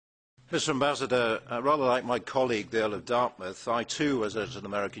Mr. Ambassador, rather like my colleague, the Earl of Dartmouth, I too was at an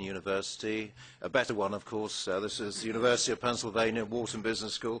American university, a better one, of course. This is the University of Pennsylvania, Wharton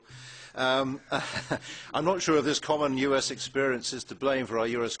Business School. I'm not sure if this common US experience is to blame for our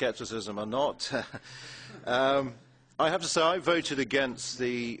Euroscepticism or not. I have to say I voted against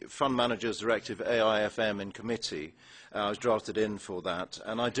the Fund Managers Directive AIFM in committee. I was drafted in for that,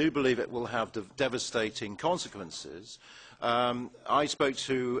 and I do believe it will have devastating consequences. I spoke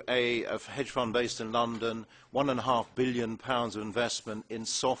to a hedge fund based in London, £1.5 billion of investment in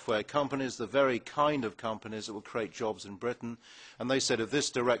software companies, the very kind of companies that will create jobs in Britain, and they said if this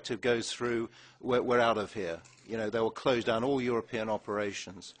directive goes through, we're out of here. You know, they will close down all European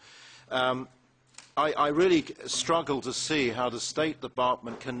operations. I really struggle to see how the State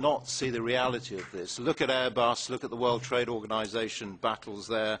Department cannot see the reality of this. Look at Airbus, look at the World Trade Organization battles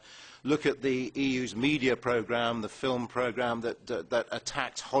there, look at the EU's media programme, the film programme that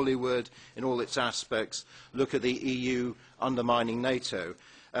attacked Hollywood in all its aspects, look at the EU undermining NATO.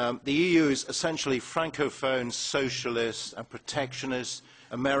 The EU is essentially francophone, socialist and protectionist.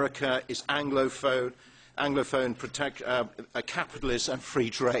 America is Anglophone, capitalist and free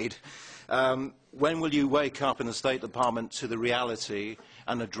trade. When will you wake up in the State Department to the reality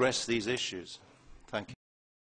and address these issues? Thank you.